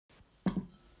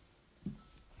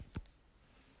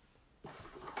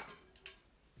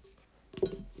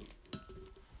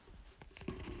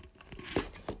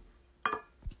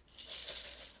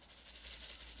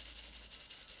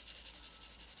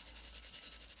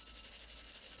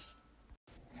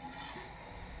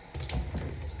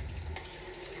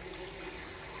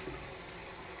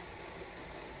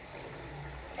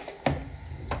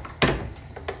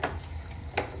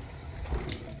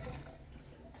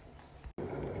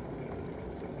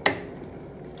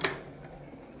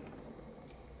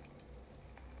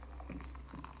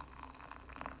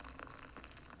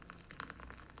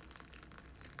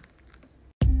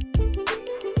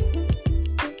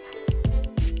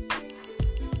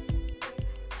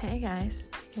Hey guys,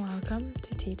 welcome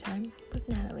to Tea Time with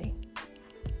Natalie.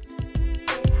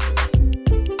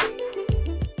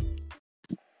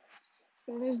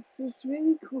 So there's this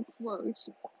really cool quote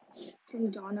from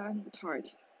Donna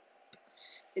Tartt.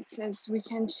 It says, "We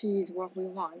can choose what we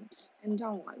want and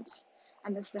don't want,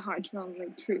 and that's the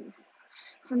heartwarming truth.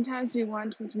 Sometimes we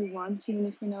want what we want even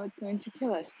if we know it's going to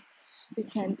kill us. We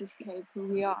can't escape who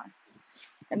we are."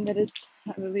 And that is,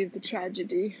 I believe, the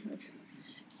tragedy of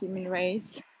human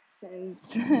race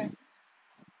since,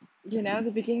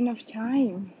 the beginning of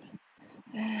time.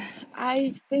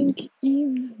 I think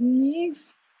Eve knew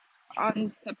on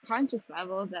subconscious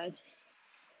level that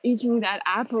eating that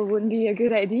apple wouldn't be a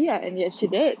good idea, and yet she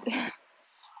did.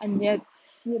 And yet,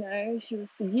 she was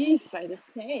seduced by the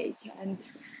snake. And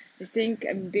I think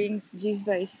I'm being seduced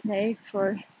by a snake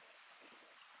for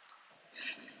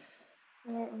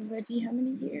already how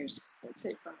many years? Let's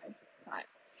say five.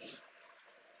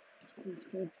 Since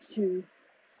for 2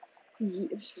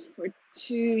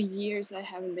 years I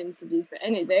haven't been seduced by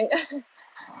anything.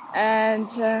 And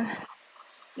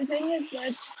the thing is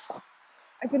that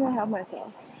I couldn't help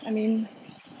myself. I mean,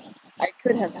 I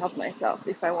could have helped myself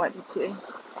if I wanted to,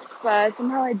 but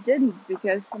somehow I didn't,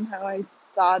 because somehow I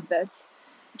thought that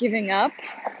giving up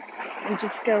and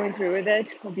just going through with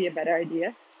it would be a better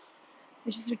idea,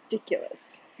 which is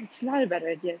ridiculous. It's not a better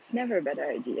idea. It's never a better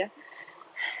idea.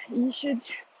 You should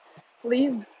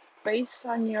live based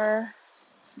on your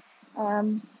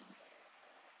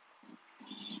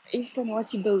based on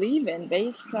what you believe in,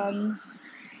 based on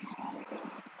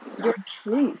your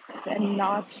truth, and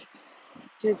not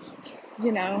just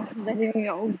letting it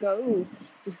all go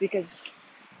just because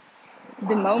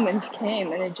the moment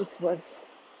came and it just was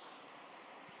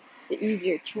the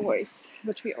easier choice.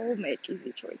 But we all make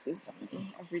easy choices, don't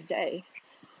we? Every day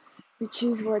we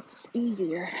choose what's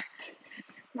easier,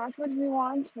 not what we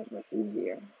want, but what's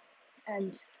easier.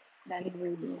 And then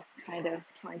we kind of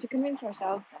trying to convince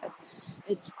ourselves that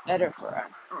it's better for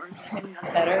us, or maybe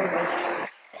not better, but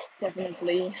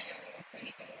definitely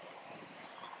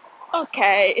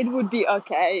okay. It would be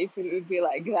okay if it would be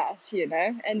like that,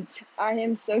 and I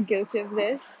am so guilty of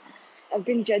this. I've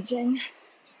been judging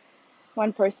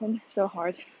one person so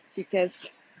hard because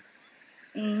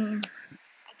I'd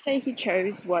say he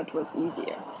chose what was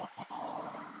easier.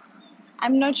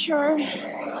 I'm not sure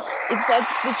if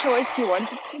that's the choice he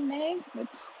wanted to make,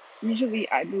 but usually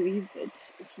I believe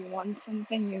that if you want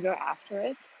something, you go after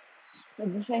it.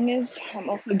 But the thing is, I'm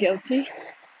also guilty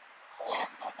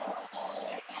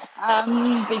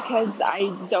because I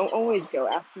don't always go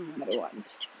after what I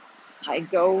want. I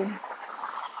go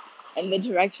in the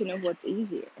direction of what's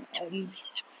easier, and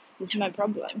this is my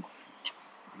problem.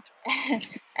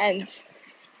 And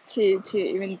to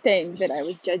even think that I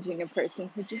was judging a person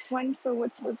who just went for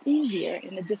what was easier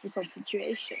in a difficult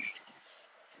situation.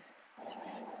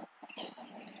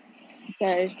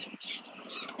 So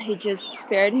he just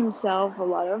spared himself a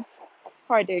lot of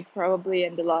heartache probably,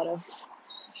 and a lot of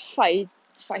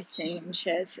fighting and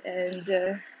shit,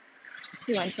 and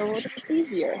he went for what was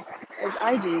easier, as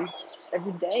I do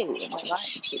every day in my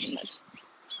life pretty much.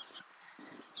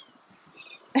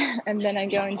 And then I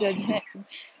go and judge him.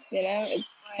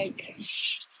 It's like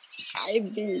I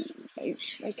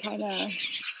kind of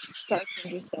start to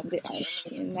understand the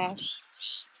irony in that.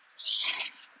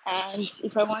 And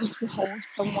if I want to hold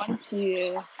someone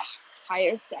to a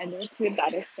higher standard, to a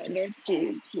better standard,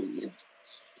 to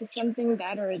something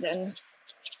better than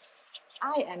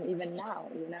I am even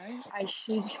now, I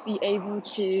should be able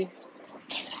to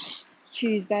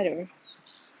choose better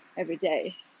every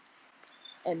day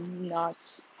and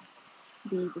not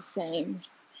be the same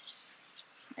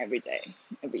every day,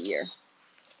 every year,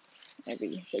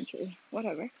 every century,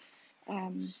 whatever.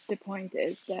 The point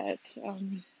is that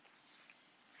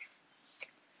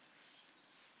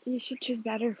you should choose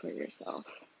better for yourself.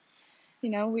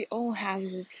 We all have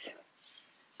these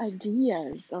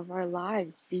ideas of our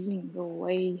lives being the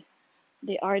way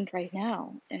they aren't right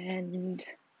now, and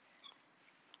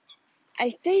I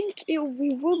think we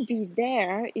would be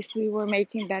there if we were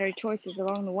making better choices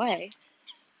along the way,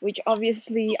 which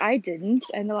obviously I didn't,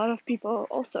 and a lot of people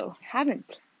also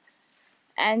haven't.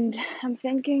 And I'm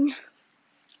thinking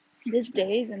these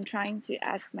days, I'm trying to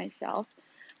ask myself,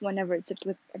 whenever it's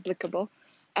applicable,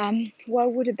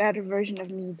 what would a better version of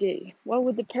me do? What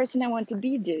would the person I want to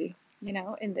be do,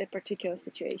 in that particular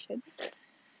situation?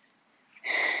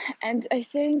 And I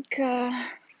think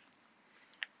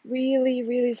really,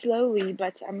 really slowly,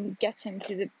 but I'm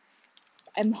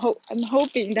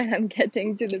hoping that I'm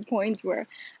getting to the point where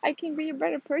I can be a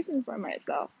better person for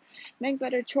myself, make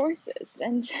better choices,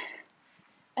 and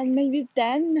maybe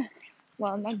then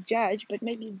well, not judge, but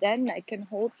maybe then I can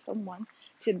hold someone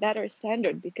to a better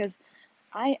standard, because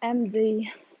I am the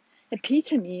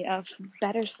epitome of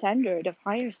better standard, of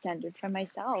higher standard for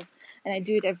myself, and I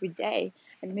do it every day.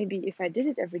 And maybe if I did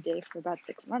it every day for about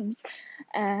 6 months,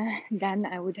 then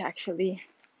I would actually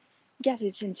get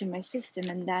it into my system,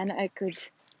 and then I could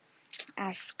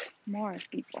ask more of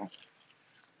people.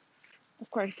 Of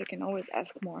course, I can always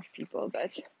ask more of people,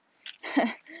 but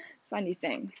funny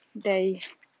thing, they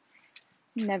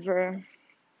never,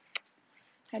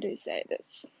 how do you say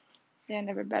this? They're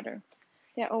never better.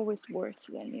 They're always worse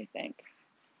than you think.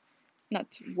 Not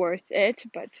worth it,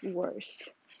 but worse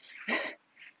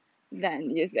than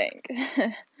you think.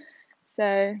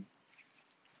 So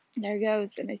there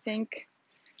goes. And I think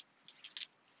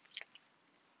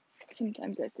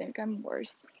sometimes I think I'm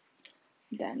worse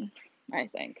than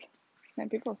than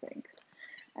people think.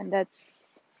 And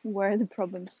that's where the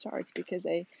problem starts, because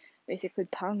I basically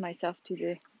pound myself to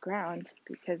the ground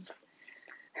because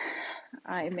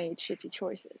I made shitty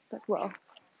choices. But well,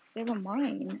 they were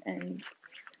mine. And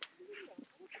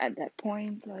at that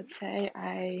point, let's say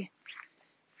I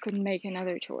couldn't make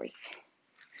another choice.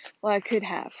 Well, I could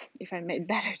have if I made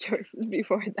better choices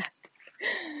before that.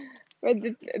 But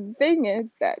the thing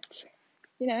is that,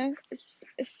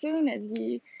 as soon as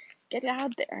you get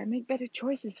out there and make better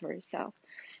choices for yourself,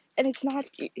 and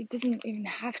it doesn't even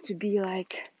have to be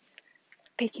like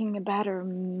picking a better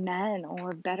man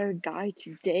or a better guy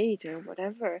to date or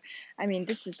whatever. I mean,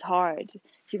 this is hard.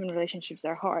 Human relationships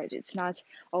are hard. It's not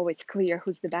always clear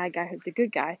who's the bad guy, who's the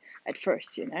good guy at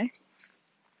first,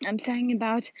 I'm saying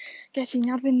about getting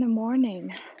up in the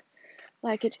morning,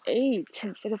 like at 8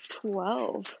 instead of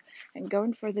 12, and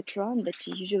going for the run that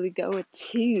you usually go at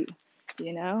 2,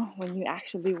 when you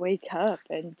actually wake up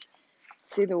and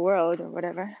see the world or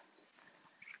whatever.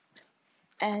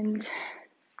 And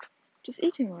just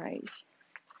eating right,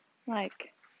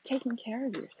 like taking care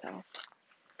of yourself.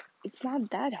 It's not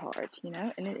that hard,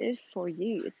 and it is for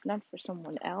you. It's not for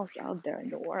someone else out there in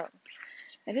the world.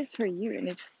 It is for you, and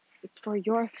it's for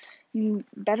your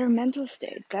better mental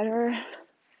state, better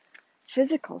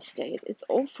physical state. It's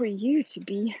all for you to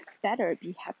be better,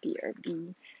 be happier,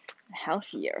 be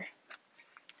healthier.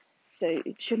 So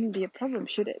it shouldn't be a problem,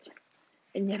 should it?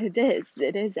 And yet it is.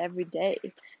 It is every day,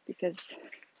 because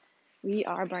we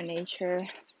are by nature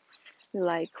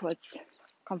like what's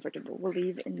comfortable. We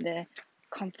live in the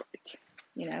comfort.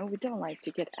 We don't like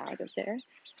to get out of there.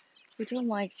 We don't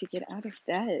like to get out of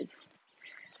bed.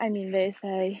 I mean, they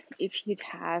say if you'd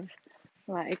have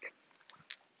like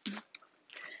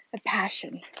a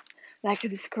passion, like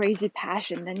this crazy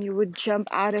passion, then you would jump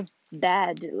out of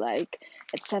bed like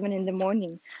at 7 in the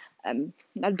morning,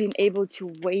 not being able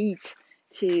to wait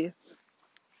to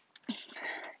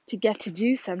get to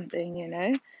do something,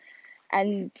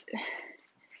 and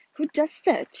who does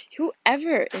that? Who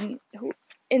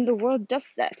in the world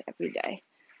does that every day?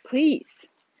 Please,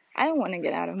 I don't want to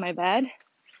get out of my bed.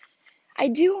 I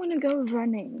do want to go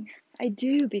running. I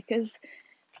do, because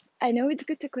I know it's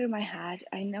good to clear my head.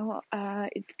 I know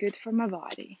it's good for my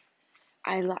body.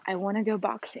 I want to go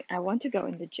boxing. I want to go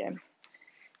in the gym.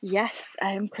 Yes,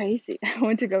 I am crazy. I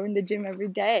want to go in the gym every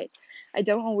day. I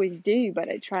don't always do, but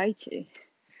I try to.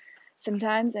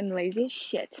 Sometimes I'm lazy as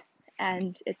shit,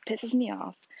 and it pisses me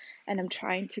off, and I'm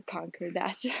trying to conquer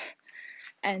that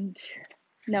and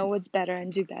know what's better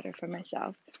and do better for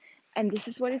myself. And this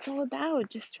is what it's all about,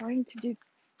 just trying to do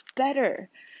better.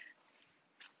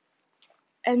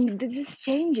 And this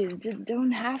changes. It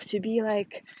don't have to be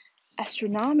like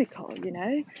astronomical,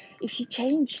 If you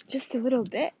change just a little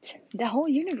bit, the whole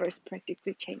universe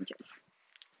practically changes.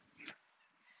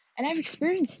 And I've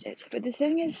experienced it. But the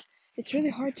thing is, it's really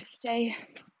hard to stay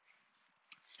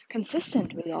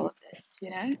consistent with all of this,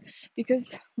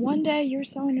 Because one day you're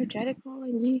so energetical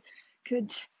and you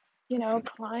could,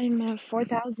 climb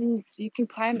 4,000, you can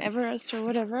climb Everest or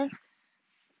whatever.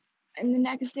 And the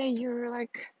next day you're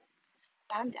like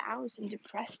bummed out and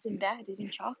depressed in bed eating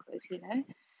chocolate,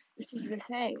 This is the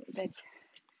thing that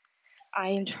I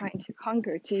am trying to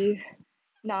conquer, to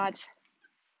not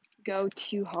go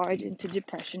too hard into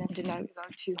depression and to not go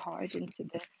too hard into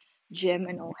the gym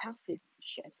and all healthy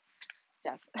shit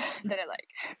stuff that I like,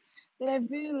 that I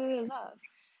really, really love,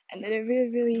 and that I really,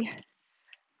 really,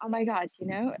 oh my god,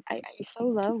 I so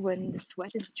love when the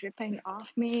sweat is dripping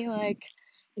off me, like,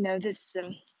 this,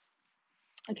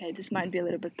 okay, this might be a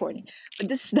little bit porny, but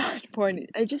this is not porny.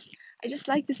 I just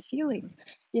like this feeling,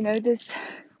 this.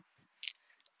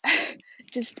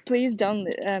 Just please don't,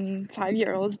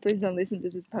 5-year-olds, please don't listen to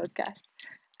this podcast.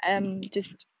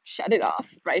 Just shut it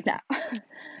off right now.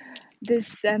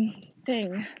 This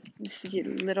thing, this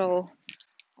little,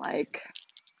 like,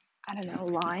 I don't know,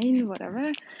 line,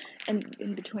 whatever, and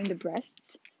in between the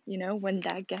breasts, when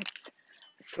that gets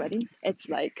sweaty, it's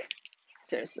like,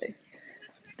 seriously,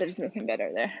 there's nothing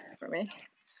better there for me.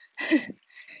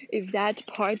 If that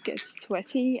part gets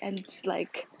sweaty and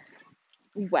like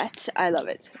wet, I love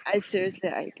it. I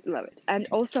love it. And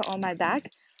also on my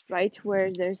back, right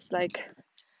where there's like,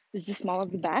 this is the small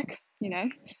of the back,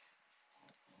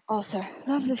 Also,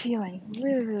 love the feeling.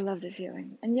 Really, really love the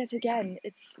feeling. And yet again,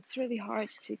 it's really hard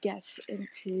to get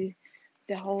into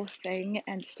the whole thing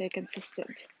and stay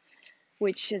consistent,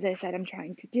 which, as I said, I'm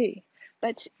trying to do.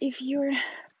 But if you're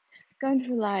going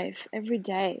through life every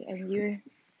day and you're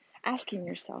asking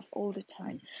yourself all the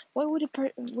time, what would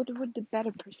the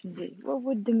better person do? What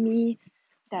would the me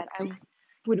that I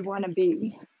would want to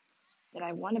be, that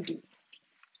I want to be,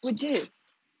 would do?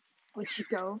 Would you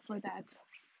go for that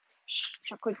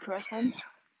chocolate croissant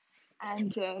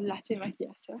and latte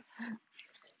macchiato?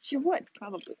 She would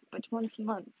probably, but once a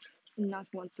month, not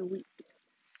once a week.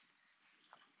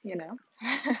 You know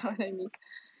what I mean?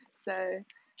 So,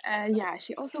 yeah,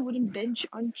 she also wouldn't binge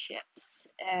on chips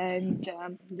and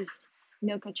this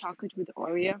Milka chocolate with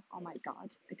Oreo. Oh my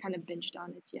God, I kind of binged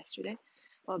on it yesterday.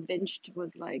 Well, binged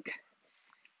was like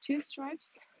 2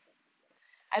 stripes.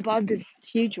 I bought this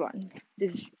huge one,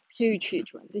 this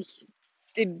huge one,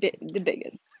 the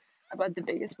biggest. I bought the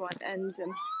biggest one, and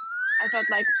I thought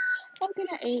like I'm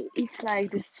gonna eat like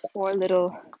this 4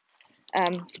 little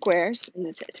squares, and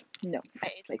that's it. No, I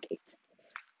ate like 8.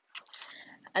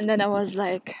 And then I was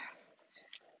like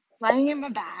lying in my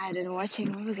bed and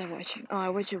watching. What was I watching?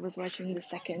 Oh, was watching the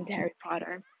second Harry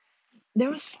Potter.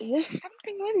 There's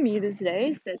something with me these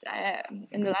days that I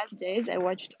in the last days I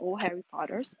watched all Harry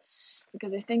Potters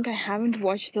because I think I haven't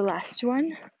watched the last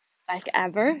one like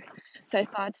ever. So I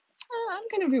thought, oh, I'm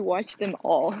gonna rewatch them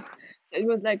all. So it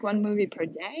was like 1 movie per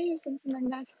day or something like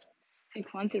that. I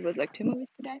think once it was like 2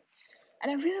 movies per day.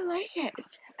 And I really like it.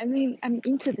 I mean, I'm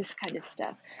into this kind of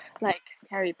stuff, like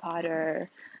Harry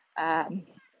Potter. Um,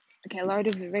 okay, Lord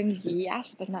of the Rings,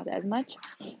 yes, but not as much.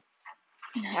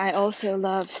 I also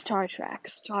love Star Trek,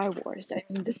 Star Wars. I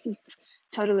mean, this is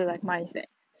totally like my thing.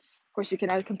 Of course, you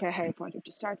cannot compare Harry Potter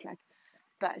to Star Trek,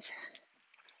 but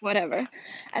whatever.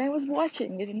 And I was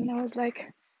watching it, and I was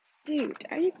like, dude,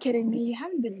 are you kidding me? You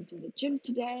haven't been into the gym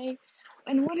today.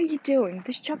 And what are you doing?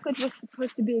 This chocolate was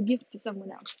supposed to be a gift to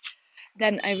someone else.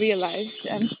 Then I realized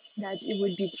that it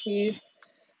would be too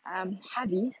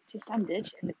heavy to send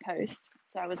it in the post.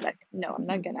 So I was like, no, I'm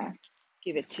not gonna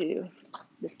give it to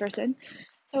this person.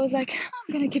 So I was like,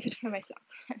 I'm gonna keep it for myself.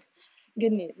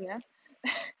 Good news, yeah?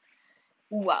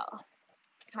 Well,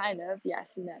 kind of,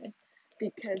 yes and no.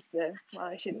 Because, well,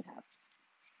 I shouldn't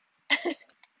have.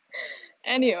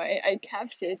 Anyway, I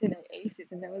kept it and I ate it,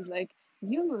 and I was like,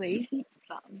 you lazy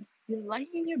bum. You're lying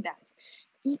in your bed,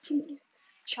 eating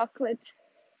chocolate,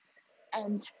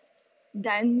 and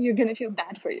then you're gonna feel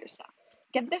bad for yourself.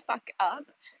 Get the fuck up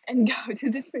and go to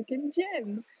the freaking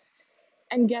gym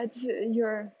and get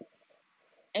your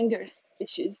anger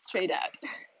issues straight out.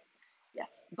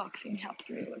 Yes, boxing helps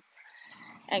me with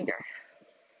anger,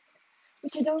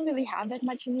 which I don't really have that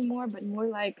much anymore, but more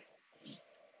like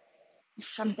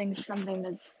something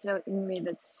that's still in me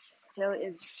that still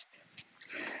is,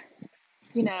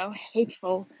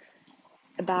 hateful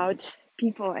about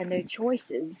people and their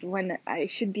choices when I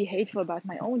should be hateful about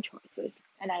my own choices,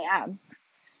 and I am,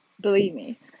 believe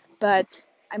me. But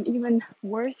I'm even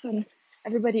worse on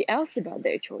everybody else about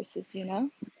their choices,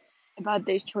 about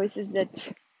their choices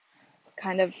that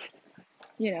kind of,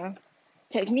 you know,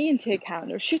 take me into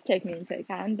account or should take me into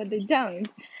account, but they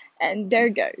don't. And there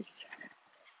goes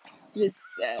this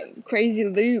crazy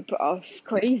loop of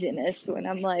craziness when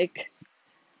I'm like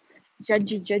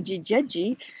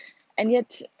judgy, and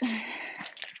yet,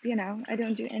 I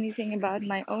don't do anything about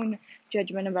my own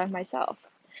judgment about myself.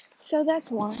 So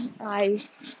that's why I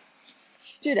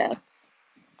stood up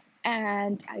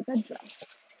and I got dressed.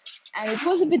 And it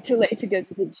was a bit too late to go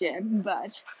to the gym,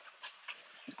 but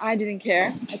I didn't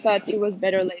care. I thought it was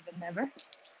better late than never.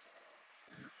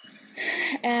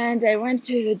 And I went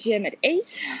to the gym at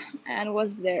 8 and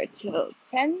was there till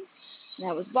 10. And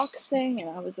I was boxing and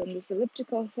I was on this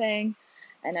elliptical thing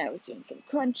and I was doing some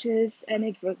crunches and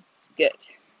it was good.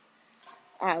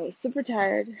 I was super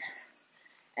tired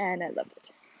and I loved it.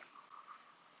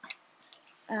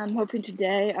 I'm hoping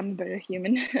today I'm a better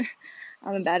human.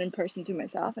 I'm a bad in person to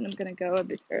myself and I'm gonna go a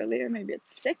bit earlier, maybe at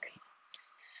 6,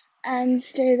 and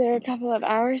stay there a couple of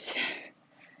hours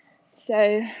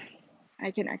so I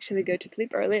can actually go to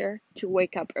sleep earlier to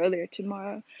wake up earlier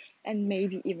tomorrow and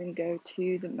maybe even go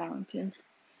to the mountain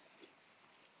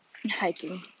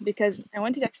hiking because I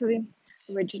wanted actually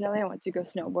Originally, I want to go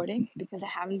snowboarding because I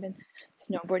haven't been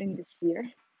snowboarding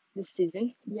this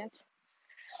season yet,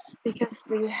 because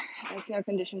the snow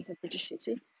conditions are pretty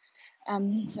shitty.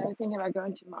 So I'm thinking about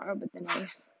going tomorrow, but then I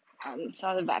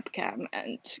saw the webcam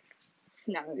and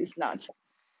snow is not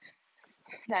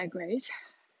that great.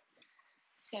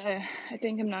 So I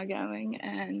think I'm not going,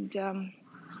 and I'm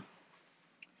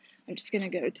just gonna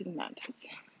go to the mountains,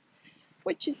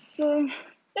 which is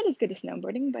not as good as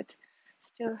snowboarding, but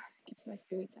still keeps my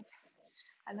spirits up.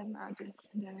 I love mountains.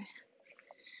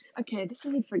 Okay, this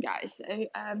is it for guys. So,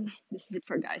 this is it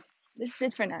for guys. This is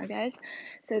it for now, guys.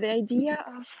 So the idea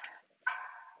of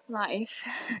life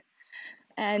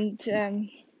and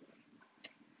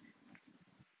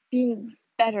being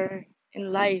better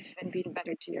in life and being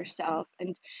better to yourself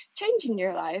and changing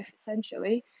your life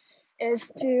essentially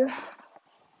is to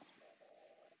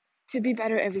be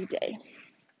better every day.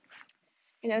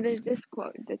 There's this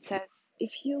quote that says,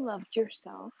 if you loved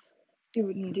yourself, you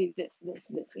wouldn't do this, this,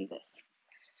 this, and this.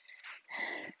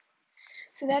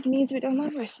 So that means we don't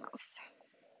love ourselves.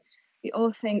 We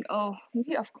all think, oh,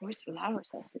 we of course will love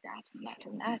ourselves with that and that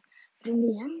and that. But in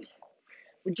the end,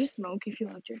 would you smoke if you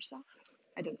loved yourself?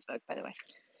 I don't smoke, by the way.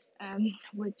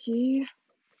 Would you,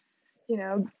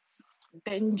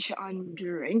 binge on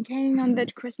drinking on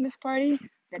that Christmas party?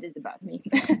 That is about me.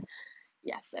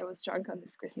 Yes, I was drunk on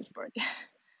this Christmas party.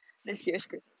 This year's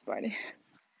Christmas party.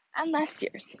 And last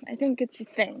year's. I think it's a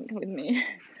thing with me.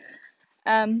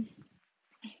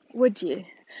 Would you?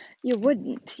 You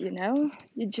wouldn't,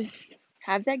 You just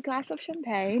have that glass of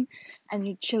champagne and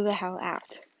you chill the hell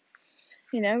out.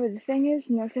 But the thing is,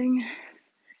 nothing.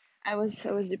 I was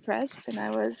depressed, and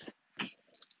I was,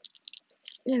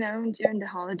 during the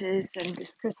holidays and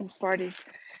these Christmas parties,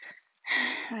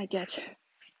 I get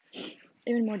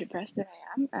even more depressed than I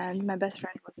am. And my best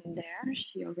friend wasn't there.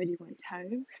 She already went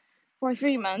home for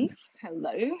 3 months.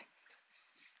 Hello.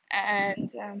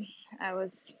 And I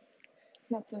was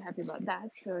not so happy about that.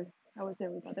 So I was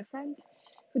there with other friends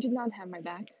who did not have my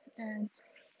back and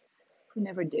who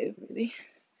never do, really.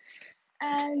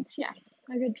 And yeah,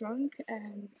 I got drunk,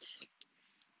 and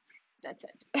that's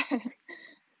it.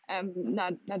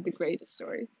 Not the greatest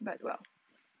story, but well.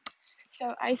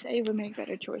 So I say we make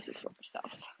better choices for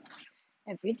ourselves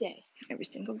every day, every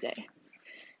single day.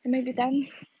 And maybe then,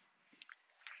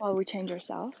 while we change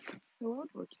ourselves, the world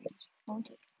will change, won't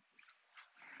it?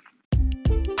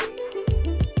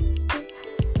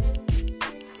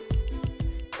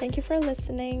 Thank you for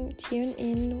listening. Tune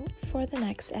in for the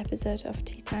next episode of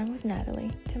Tea Time with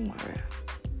Natalie tomorrow.